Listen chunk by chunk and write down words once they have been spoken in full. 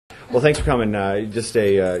Well, thanks for coming. Just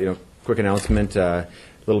a quick announcement, a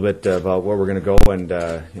little bit about where we're going to go,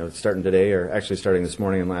 and starting today, or actually starting this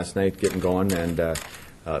morning and last night, getting going, and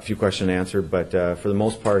a few question and answer. But for the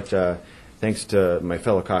most part, thanks to my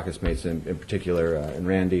fellow caucus mates in particular, and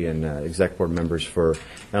Randy and exec board members for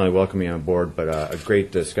not only welcoming me on board, but a great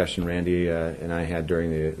discussion Randy and I had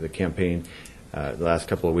during the campaign. The last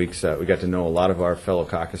couple of weeks, we got to know a lot of our fellow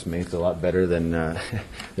caucus mates a lot better than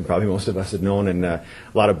probably most of us had known, and a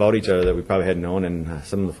lot about each other that we probably hadn't known. And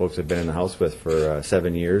some of the folks I've been in the House with for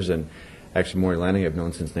 7 years, and actually Maury Lanning I've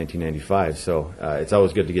known since 1995. So it's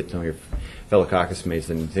always good to get to know your fellow caucus mates,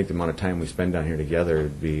 and you think the amount of time we spend down here together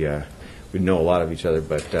would be we'd know a lot of each other.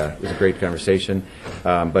 But it was a great conversation.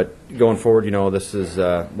 But going forward, this is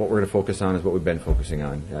what we're going to focus on is what we've been focusing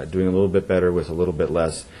on, doing a little bit better with a little bit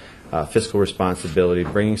less. Fiscal responsibility,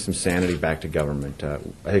 bringing some sanity back to government. I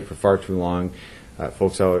think for far too long,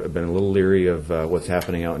 folks out have been a little leery of what's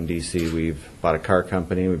happening out in D.C. We've bought a car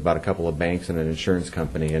company, we've bought a couple of banks and an insurance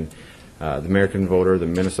company, and the American voter, the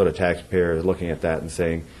Minnesota taxpayer, is looking at that and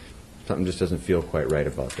saying something just doesn't feel quite right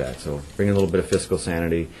about that. So bringing a little bit of fiscal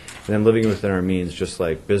sanity, and then living within our means, just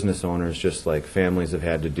like business owners, just like families have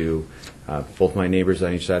had to do. Both my neighbors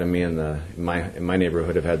on each side of me and in my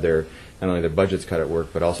neighborhood have had not only their budgets cut at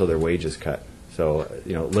work, but also their wages cut. So,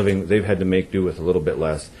 they've had to make do with a little bit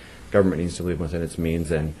less. Government needs to live within its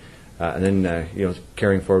means, and then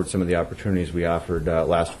carrying forward some of the opportunities we offered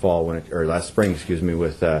last spring,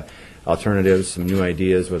 with alternatives, some new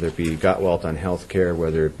ideas, whether it be Gottwalt on health care,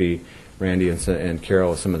 whether it be Randy and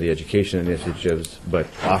Carol with some of the education initiatives, but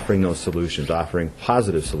offering those solutions, offering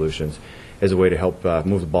positive solutions as a way to help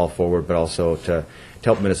move the ball forward, but also to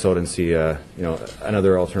help Minnesotans see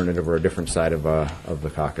another alternative or a different side of the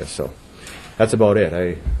caucus. So that's about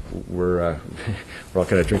it. We're all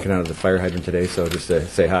kind of drinking out of the fire hydrant today, so just to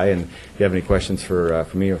say hi, and if you have any questions for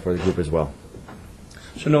me or for the group as well.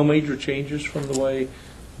 So no major changes from the way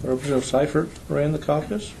Representative Seifert ran the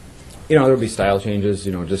caucus? There'll be style changes.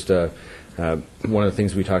 Just one of the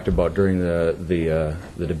things we talked about during the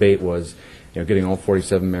debate was getting all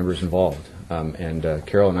 47 members involved. And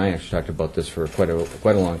Carol and I actually talked about this for quite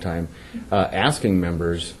a long time, asking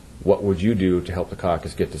members, what would you do to help the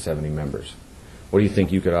caucus get to 70 members? What do you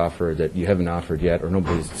think you could offer that you haven't offered yet, or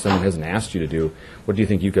someone hasn't asked you to do? What do you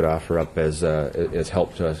think you could offer up as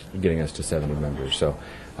help to us getting us to 70 members? So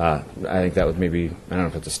I think that was maybe, I don't know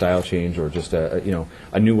if it's a style change or just a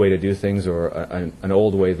new way to do things, or an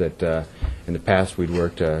old way that in the past we'd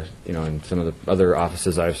worked, in some of the other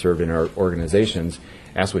offices I've served in our organizations.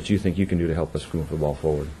 Ask what you think you can do to help us move the ball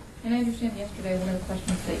forward. And I understand yesterday one of the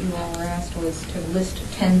questions that you all were asked was to list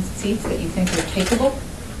 10 seats that you think are takeable.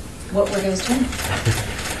 What were those 10?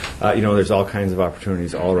 There's all kinds of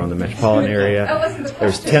opportunities all around the metropolitan area.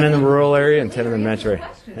 There's 10 in the rural area and 10 in the metro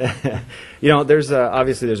area. There's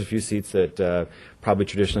obviously a few seats that probably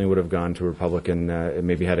traditionally would have gone to a Republican,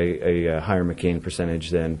 maybe had a higher McCain percentage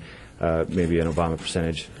than maybe an Obama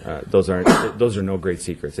percentage. Those are no great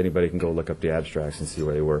secrets. Anybody can go look up the abstracts and see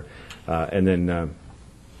where they were. And then,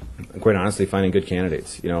 quite honestly, finding good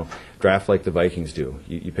candidates. Draft like the Vikings do.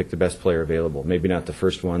 You pick the best player available. Maybe not the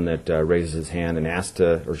first one that raises his hand and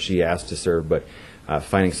she asked to serve, but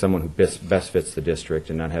finding someone who best fits the district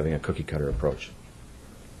and not having a cookie-cutter approach.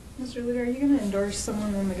 Mr. Leader, are you going to endorse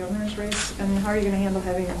someone in the governor's race? And how are you going to handle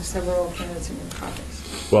having several candidates in your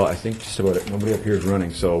caucus? Well, I think just about nobody up here is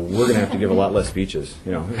running, so we're going to have to give a lot less speeches.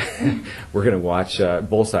 We're going to watch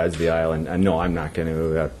both sides of the aisle, and no, I'm not going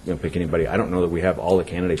to pick anybody. I don't know that we have all the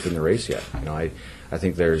candidates in the race yet. I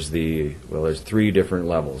think there's 3 different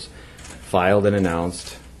levels: filed and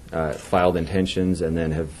announced, filed intentions, and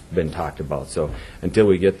then have been talked about. So until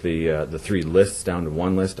we get the 3 lists down to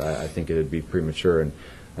one list, I think it would be premature. And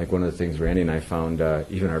I think one of the things Randy and I found,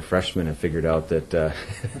 even our freshmen have figured out that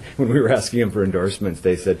when we were asking them for endorsements,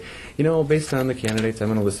 they said, based on the candidates, I'm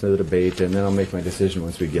going to listen to the debate, and then I'll make my decision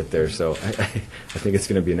once we get there. So I think it's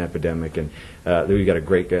going to be an epidemic, and we've got a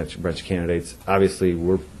great bunch of candidates. Obviously,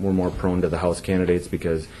 we're more prone to the House candidates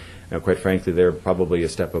because, quite frankly, they're probably a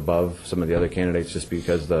step above some of the other candidates just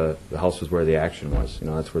because the House was where the action was.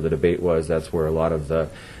 That's where the debate was. That's where a lot of the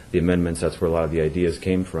amendments, that's where a lot of the ideas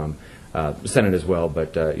came from. Senate as well,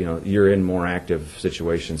 but you're in more active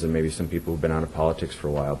situations than maybe some people who've been out of politics for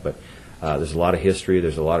a while. But there's a lot of history.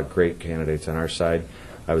 There's a lot of great candidates on our side.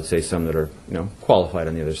 I would say some that are qualified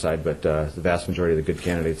on the other side, but the vast majority of the good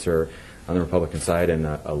candidates are on the Republican side, and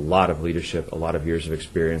a lot of leadership, a lot of years of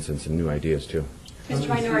experience, and some new ideas too. Mr.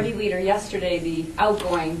 Minority Leader, yesterday the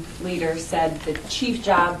outgoing leader said the chief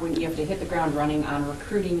job when you have to hit the ground running on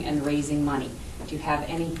recruiting and raising money. Do you have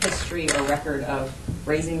any history or record of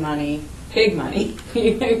raising money, big money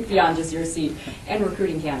beyond just your seat, and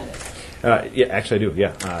recruiting candidates. Yeah, actually I do,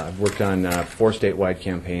 yeah. I've worked on 4 statewide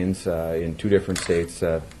campaigns in 2 different states.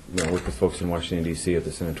 Worked with folks in Washington, D.C. at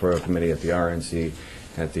the Senatorial Committee, at the RNC,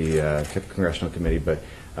 at the Congressional Committee, but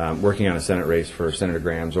working on a Senate race for Senator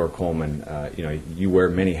Grahams or Coleman, you wear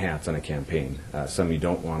many hats on a campaign. Some you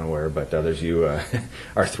don't want to wear, but others you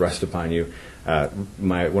are thrust upon you.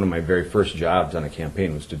 One of my very first jobs on a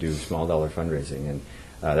campaign was to do small dollar fundraising, and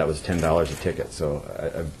that was $10 a ticket. So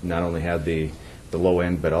I've not only had the low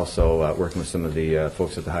end, but also working with some of the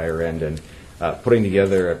folks at the higher end, and putting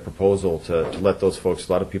together a proposal to let those folks,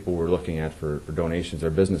 a lot of people we're looking at for donations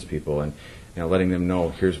are business people, and letting them know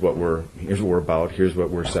here's what we're about, here's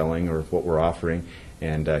what we're selling or what we're offering,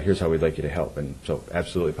 and here's how we'd like you to help. And so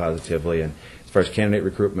absolutely positively. And as far as candidate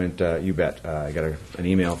recruitment, you bet. I got an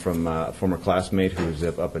email from a former classmate who's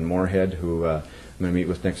up in Moorhead, who I'm going to meet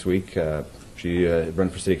with next week. She ran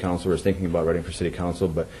for city council, or is thinking about running for city council,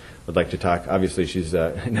 but would like to talk. Obviously, she's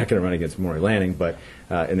not going to run against Maury Lanning, but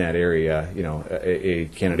in that area, a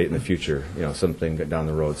candidate in the future, something down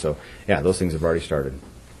the road. So, yeah, those things have already started.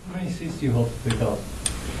 How many seats do you hope to pick up?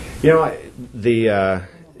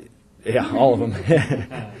 All of them,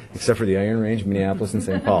 except for the Iron Range, Minneapolis, and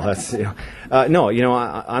St. Paul. That's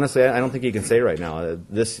honestly, I don't think you can say right now.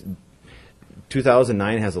 This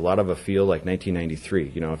 2009 has a lot of a feel like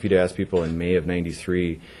 1993. If you'd asked people in May of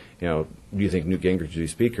 '93, do you think Newt Gingrich would be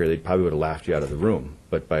Speaker? They probably would have laughed you out of the room.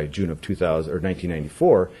 But by June of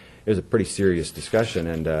 1994, it was a pretty serious discussion,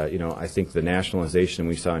 and I think the nationalization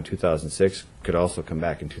we saw in 2006 could also come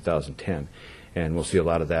back in 2010, and we'll see a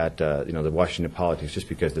lot of that. The Washington politics, just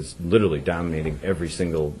because it's literally dominating every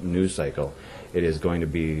single news cycle, it is going to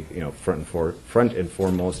be front and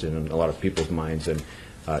foremost in a lot of people's minds. And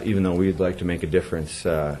even though we'd like to make a difference,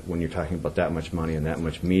 when you're talking about that much money and that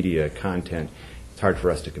much media content, it's hard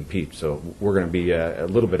for us to compete. So we're going to be a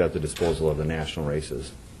little bit at the disposal of the national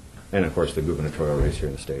races, and of course the gubernatorial race here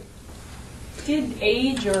in the state. Did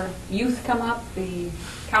age or youth come up? The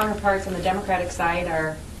counterparts on the Democratic side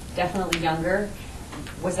are definitely younger.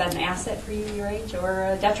 Was that an asset for you, your age, or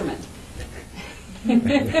a detriment?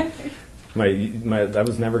 I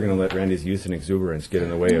was never going to let Randy's youth and exuberance get in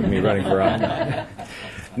the way of me running for office.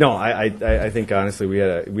 No, I think honestly we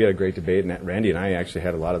had a great debate, and Randy and I actually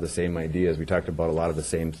had a lot of the same ideas. We talked about a lot of the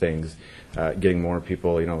same things, getting more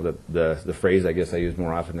people. The phrase I guess I used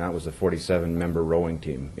more often than not was the 47-member rowing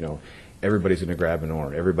team. Everybody's going to grab an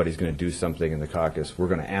oar. Everybody's going to do something in the caucus. We're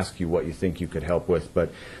going to ask you what you think you could help with,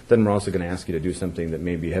 but then we're also going to ask you to do something that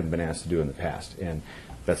maybe you haven't been asked to do in the past. And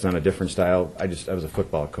that's not a different style. I was a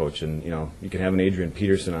football coach, and you can have an Adrian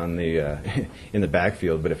Peterson on the in the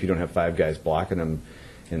backfield, but if you don't have 5 guys blocking him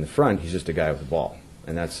in the front, he's just a guy with the ball.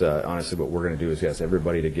 And that's honestly what we're going to do is ask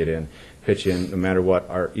everybody to get in, pitch in, no matter what.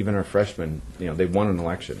 Even our freshmen, they've won an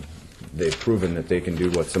election. They've proven that they can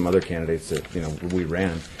do what some other candidates that we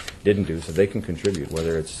ran didn't do, so they can contribute.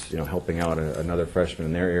 Whether it's helping out another freshman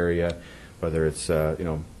in their area, whether it's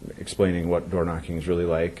explaining what door knocking is really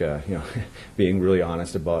like, being really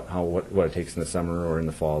honest about what it takes in the summer or in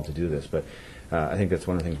the fall to do this. But I think that's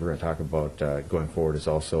one of the things we're going to talk about going forward is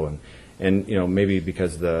also, and maybe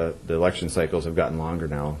because the election cycles have gotten longer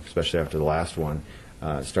now, especially after the last one,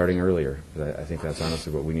 starting earlier. I think that's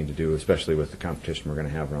honestly what we need to do, especially with the competition we're going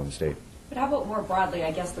to have around the state. But how about more broadly?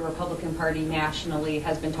 I guess the Republican Party nationally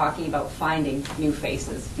has been talking about finding new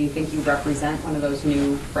faces. Do you think you represent one of those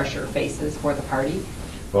new, fresher faces for the party?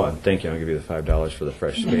 Well, thank you. I'll give you the $5 for the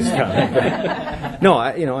fresh face comment. No,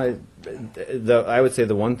 I would say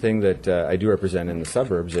the one thing that I do represent in the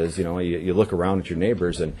suburbs is, you look around at your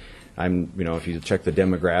neighbors, and if you check the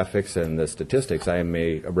demographics and the statistics, I am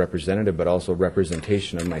a representative, but also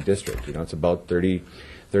representation of my district. It's about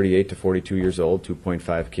 38 to 42 years old,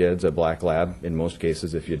 2.5 kids, a black lab in most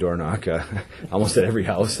cases if you door knock, almost at every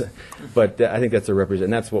house. But I think that's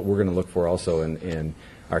and that's what we're going to look for also in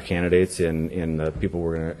our candidates, in the people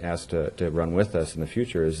we're going to ask to run with us in the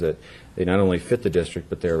future, is that they not only fit the district,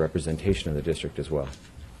 but they're a representation of the district as well.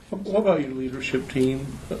 What about your leadership team?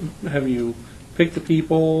 Have you picked the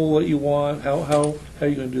people that you want? How are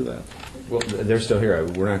you going to do that? Well, they're still here.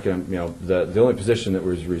 We're not going to, the only position that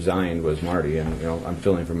was resigned was Marty, and I'm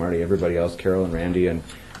filling for Marty. Everybody else, Carol and Randy and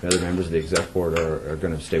the other members of the exec board are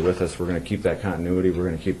going to stay with us. We're going to keep that continuity. We're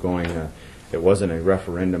going to keep going. It wasn't a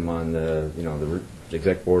referendum on the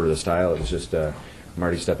exec board or the style. It was just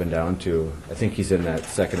Marty stepping down to, I think he's in that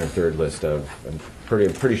second or third list of, I'm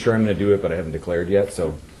pretty sure I'm going to do it, but I haven't declared yet.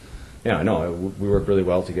 So Yeah, I know. We work really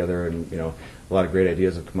well together, and a lot of great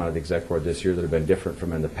ideas have come out of the exec board this year that have been different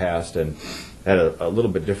from in the past, and had a little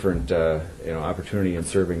bit different opportunity in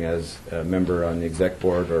serving as a member on the exec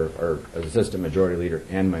board or as assistant majority leader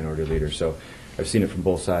and minority leader. So I've seen it from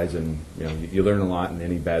both sides, and you learn a lot in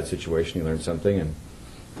any bad situation. You learn something, and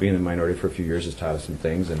being in the minority for a few years has taught us some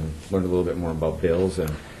things, and learned a little bit more about bills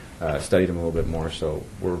and studied them a little bit more. So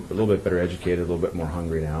we're a little bit better educated, a little bit more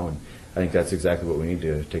hungry now, and I think that's exactly what we need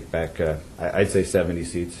to take back. I'd say 70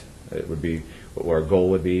 seats. It would be what our goal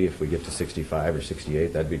would be. If we get to 65 or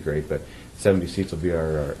 68, that'd be great. But 70 seats will be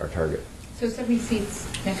our target. So 70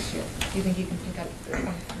 seats next year. Do you think you can pick up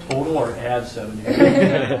 23? Total or add 70?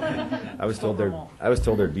 I was told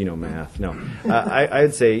there'd be no math. No,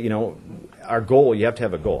 I'd say our goal. You have to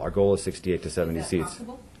have a goal. Our goal is 68 to 70 Is that seats.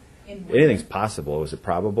 possible? Anything's possible. Is it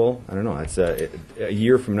probable? I don't know. It's a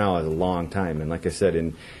year from now is a long time. And like I said,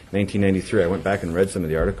 in 1993, I went back and read some of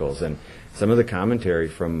the articles, and some of the commentary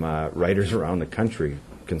from writers around the country,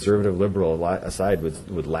 conservative, liberal aside,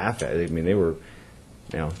 would laugh at it. I mean, they were,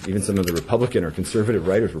 even some of the Republican or conservative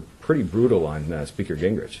writers were pretty brutal on Speaker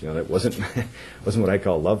Gingrich. That wasn't what I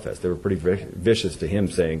call love fest. They were pretty vicious to him,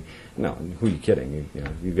 saying, "No, who are you kidding?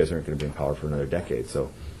 You guys aren't going to be in power for another decade." So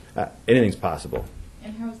anything's possible.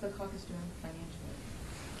 And how is the caucus doing financially?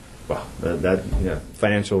 Well,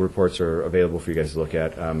 financial reports are available for you guys to look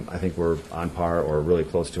at. I think we're on par or really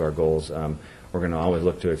close to our goals. We're going to always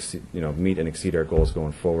look to meet and exceed our goals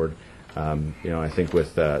going forward. I think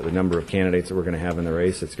with the number of candidates that we're going to have in the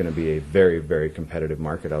race, it's going to be a very, very competitive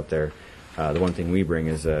market out there. The one thing we bring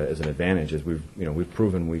as an advantage is we've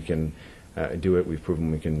proven we can do it. We've proven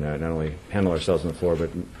we can not only handle ourselves on the floor, but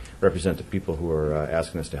represent the people who are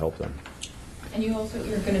asking us to help them. And you're going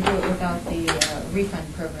to do it without the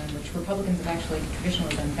refund program, which Republicans have actually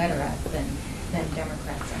traditionally done better at than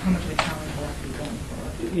Democrats. How much of a challenge will that be going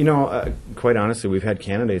forward? Quite honestly, we've had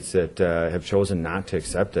candidates that have chosen not to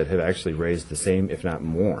accept it, have actually raised the same, if not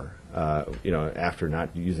more, after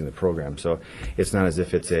not using the program. So it's not as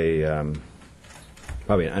if it's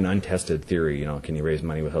probably an untested theory. Can you raise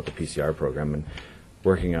money without the PCR program? And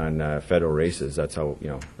working on federal races, that's how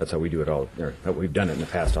we do it all. We've done it in the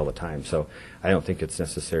past all the time. So I don't think it's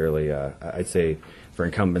necessarily. I'd say for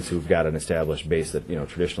incumbents who've got an established base that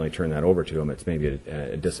traditionally turn that over to them, it's maybe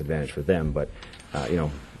a disadvantage for them. But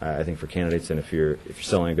I think for candidates, and if you're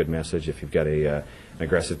selling a good message, if you've got an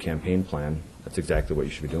aggressive campaign plan, that's exactly what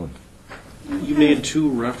you should be doing. You made two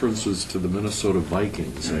references to the Minnesota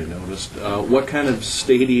Vikings, I noticed. What kind of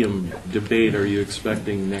stadium debate are you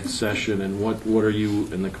expecting next session, and what are you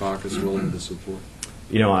in the caucus willing to support?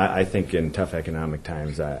 I think in tough economic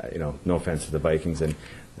times, no offense to the Vikings, and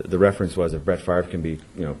the reference was if Brett Favre can be,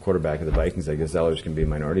 quarterback of the Vikings, I guess Zellars can be a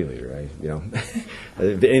minority leader.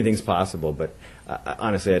 Anything's possible, but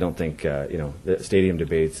honestly, I don't think, the stadium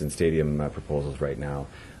debates and stadium proposals right now.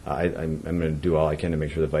 I'm going to do all I can to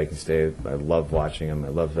make sure the Vikings stay. I love watching them. I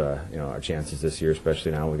love our chances this year,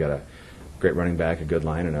 especially now. We got a great running back, a good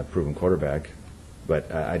line, and a proven quarterback.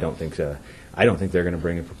 But I don't think they're going to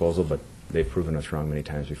bring a proposal. But they've proven us wrong many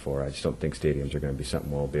times before. I just don't think stadiums are going to be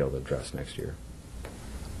something we'll be able to address next year.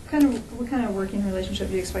 What kind of working relationship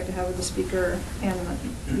do you expect to have with the speaker and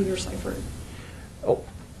Leader Seifert? Oh,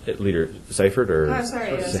 Leader Seifert or? Oh,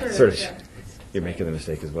 sorry, sort of. Yeah. You're making the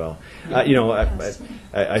mistake as well.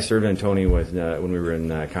 I served on Tony when we were in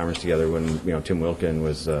Commerce together when Tim Wilkin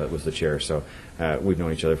was the chair. So we've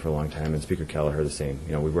known each other for a long time, and Speaker Kelleher the same.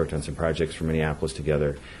 We've worked on some projects for Minneapolis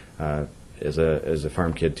together. As a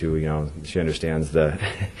farm kid too, she understands the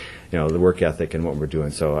the work ethic and what we're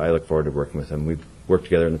doing. So I look forward to working with him. We've worked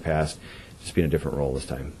together in the past, just be in a different role this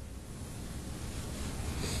time.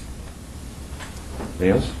 Anything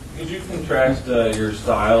else? Could you contrast your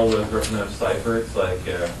style with Representative Seifert's,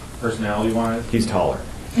 personality-wise? He's taller.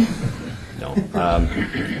 No.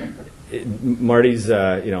 Marty's,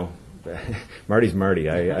 Marty's Marty.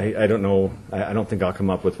 I don't know. I don't think I'll come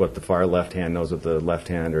up with what the far left hand knows with the left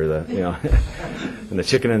hand, or and the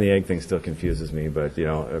chicken and the egg thing still confuses me. But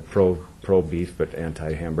pro beef but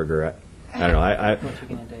anti hamburger. I don't know.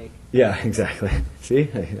 Chicken and egg. Yeah, exactly. See,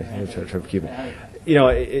 I try to keep it.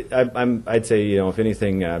 I'd say, if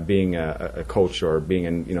anything, being a coach or being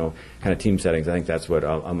in, kind of team settings, I think that's what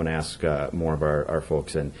I'm going to ask more of our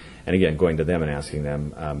folks. And again, going to them and asking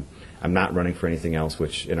them. I'm not running for anything else,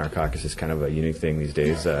 which in our caucus is kind of a unique thing these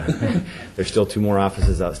days. There's still two more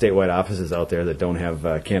statewide offices out there that don't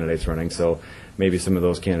have candidates running. So maybe some of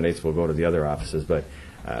those candidates will go to the other offices. But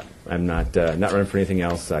I'm not running for anything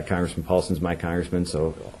else. Congressman Paulson's my congressman,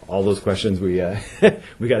 so all those questions we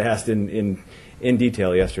got asked in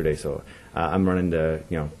detail yesterday. So I'm running to,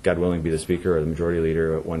 God willing, be the speaker or the majority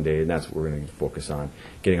leader one day, and that's what we're going to focus on,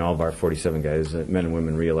 getting all of our 47 guys, men and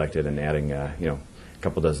women, reelected and adding, a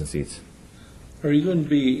couple dozen seats. Are you going to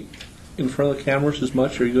be in front of the cameras as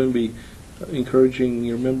much, or are you going to be encouraging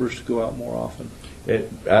your members to go out more often?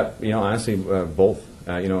 Honestly, both.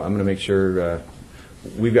 I'm going to make sure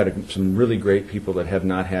we've got some really great people that have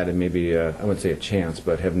not had, and maybe I wouldn't say a chance,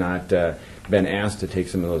 but have not been asked to take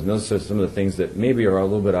some of those. And those are some of the things that maybe are a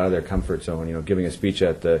little bit out of their comfort zone. Giving a speech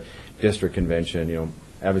at the district convention.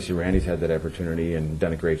 Obviously Randy's had that opportunity and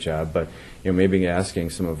done a great job, but maybe asking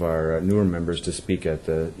some of our newer members to speak at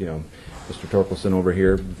the Mr. Torkelson over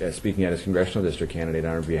here speaking at his congressional district candidate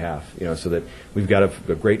on our behalf, so that we've got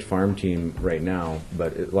a great farm team right now,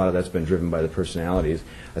 but a lot of that's been driven by the personalities.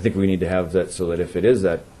 I think we need to have that so that if it is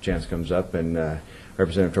that chance comes up and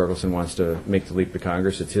Representative Torkelson wants to make the leap to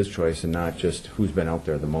Congress, it's his choice and not just who's been out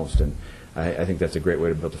there the most. And I think that's a great way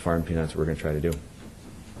to build the farm team. That's what we're going to try to do.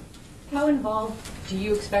 How involved do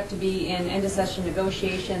you expect to be in end-of-session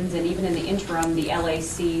negotiations, and even in the interim, the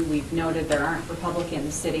LAC? We've noted there aren't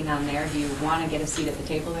Republicans sitting on there. Do you want to get a seat at the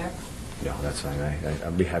table there? No, that's fine.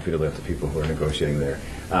 I'd be happy to let the people who are negotiating there.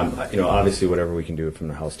 Obviously, whatever we can do from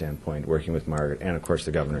the House standpoint, working with Margaret and, of course,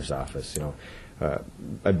 the governor's office.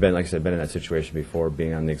 I've been, like I said, been in that situation before,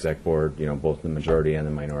 being on the exec board, both the majority and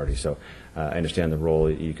the minority. So I understand the role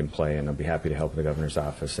that you can play, and I'll be happy to help the governor's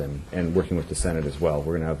office and working with the Senate as well.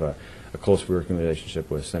 We're going to have a close working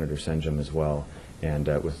relationship with Senator Senjum as well, and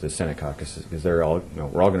with the Senate caucus, because they're all,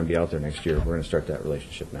 we're all going to be out there next year. We're going to start that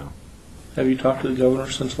relationship now. Have you talked to the governor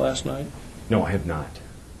since last night? No, I have not.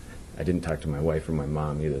 I didn't talk to my wife or my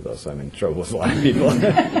mom either, though, so I'm in trouble with a lot of people.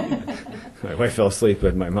 My wife fell asleep,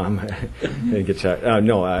 but my mom didn't get shot.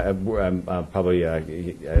 No, I'm probably I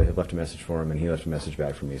left a message for him, and he left a message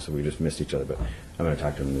back for me, so we just missed each other. But I'm going to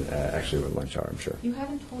talk to him actually with lunch hour, I'm sure. You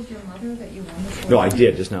haven't told your mother that you won this? No, I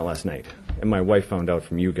did, just not last night. And my wife found out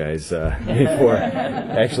from you guys before.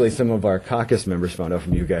 Actually, some of our caucus members found out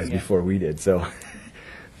from you guys before we did, so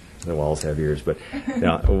the walls have ears. But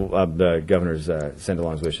the governor's sent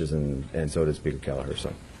along his wishes, and so did Speaker Kelleher.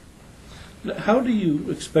 So. How do you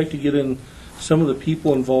expect to get in some of the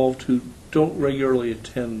people involved who don't regularly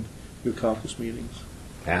attend your caucus meetings?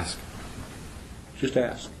 Ask. Just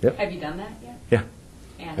ask. Yep. Have you done that yet? Yeah.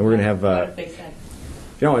 And we're going to have. What have they said?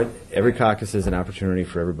 Every caucus is an opportunity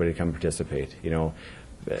for everybody to come participate.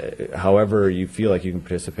 However you feel like you can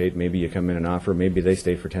participate, maybe you come in and offer, maybe they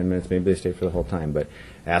stay for 10 minutes, maybe they stay for the whole time. But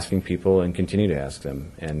asking people and continue to ask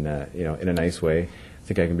them, and in a nice way. I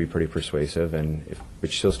think I can be pretty persuasive, and if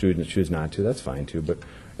which still students choose not to, that's fine too. But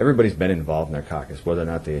everybody's been involved in their caucus, whether or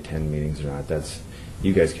not they attend meetings or not. That's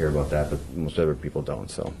you guys care about that, but most other people don't.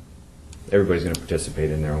 So everybody's going to participate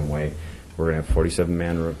in their own way. We're going to have 47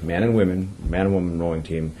 man and woman rowing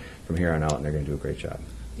team from here on out, and they're going to do a great job.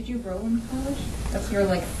 Did you row in college? That's your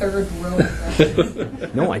third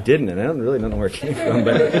row. No, I didn't, and I don't know where it came from,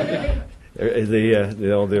 but.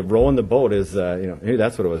 The rowing the boat is maybe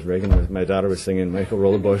that's what it was. Reagan, my daughter was singing Michael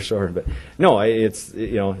roll the boat ashore, but no, it's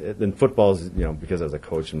in football's because I was a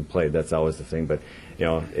coach and played, that's always the thing. But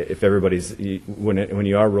if everybody's when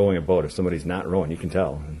you are rowing a boat, if somebody's not rowing, you can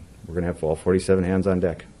tell. We're going to have all 47 hands on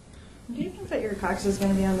deck. Do you think that your caucus is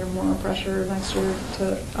going to be under more pressure next year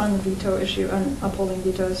on the veto issue, on upholding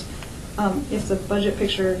vetoes, if the budget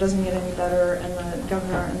picture doesn't get any better and the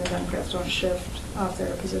governor and the Democrats don't shift off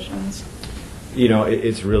their positions?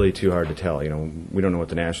 It's really too hard to tell. We don't know what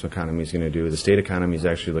the national economy is going to do. The state economies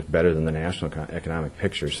actually look better than the national economic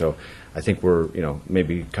picture. So I think we're,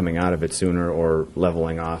 maybe coming out of it sooner or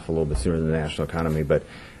leveling off a little bit sooner than the national economy. But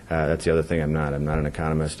that's the other thing. I'm not an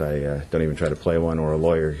economist. I don't even try to play one or a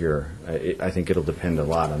lawyer here. I think it'll depend a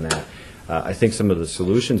lot on that. I think some of the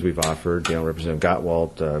solutions we've offered, Representative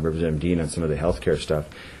Gottwalt, Representative Dean on some of the health care stuff,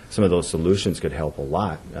 some of those solutions could help a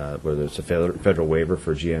lot, whether it's a federal waiver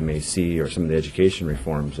for GMAC or some of the education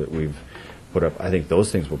reforms that we've put up. I think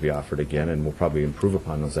those things will be offered again, and we'll probably improve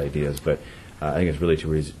upon those ideas. But I think it's really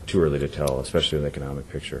too early to tell, especially with the economic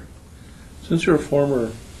picture. Since you're a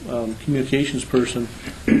former communications person,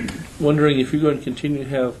 wondering if you're going to continue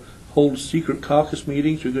to hold secret caucus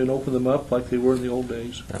meetings, or you're going to open them up like they were in the old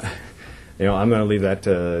days? I'm going to leave that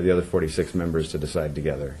to the other 46 members to decide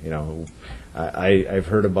together. I've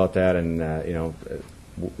heard about that, and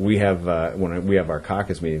we have when we have our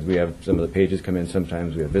caucus meetings, we have some of the pages come in.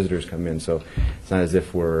 Sometimes we have visitors come in, so it's not as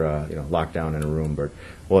if we're locked down in a room. But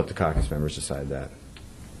we'll let the caucus members decide that.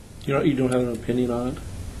 You don't have an opinion on it?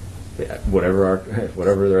 Whatever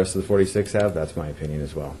the rest of the 46 have, that's my opinion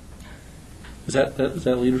as well. Is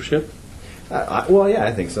that leadership? Well, yeah,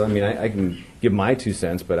 I think so. I mean, I can give my 2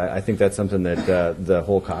 cents, but I think that's something that the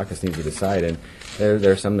whole caucus needs to decide. And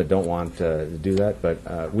there are some that don't want to do that,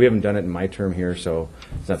 but we haven't done it in my term here, so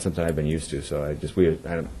it's not something I've been used to. So it's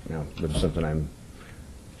something I'm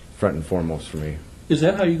front and foremost for me. Is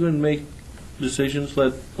that how you're going to make decisions?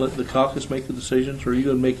 Let the caucus make the decisions, or are you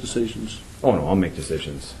going to make decisions? Oh no, I'll make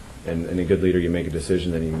decisions. And a good leader, you make a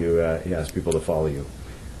decision, then you ask people to follow you.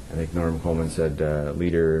 I think Norm Coleman said,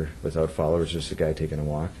 leader without followers is just a guy taking a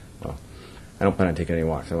walk. Well, I don't plan on taking any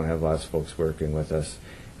walks. I want to have lots of folks working with us.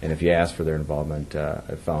 And if you ask for their involvement,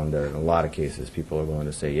 I've found that in a lot of cases, people are willing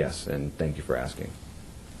to say yes, and thank you for asking.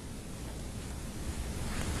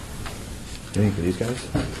 Anything for these guys?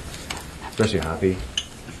 Especially Hoppy.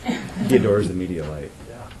 He adores the media light.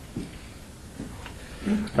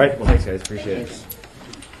 All right, well, thanks, guys. Appreciate it.